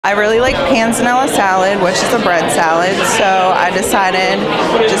I really like panzanella salad, which is a bread salad, so I decided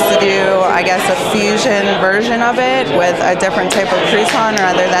just to do, I guess, a fusion version of it with a different type of croissant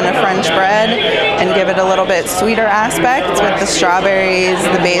rather than a French bread, and give it a little bit sweeter aspect with the strawberries,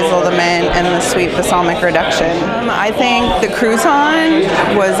 the basil, the mint, and the sweet balsamic reduction. I think the croissant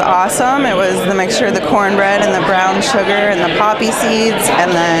was awesome. It was the mixture of the cornbread and the brown sugar and the poppy seeds,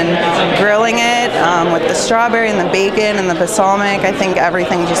 and then grilling it with the strawberry and the bacon and the balsamic. I think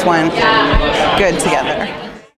everything just went good together.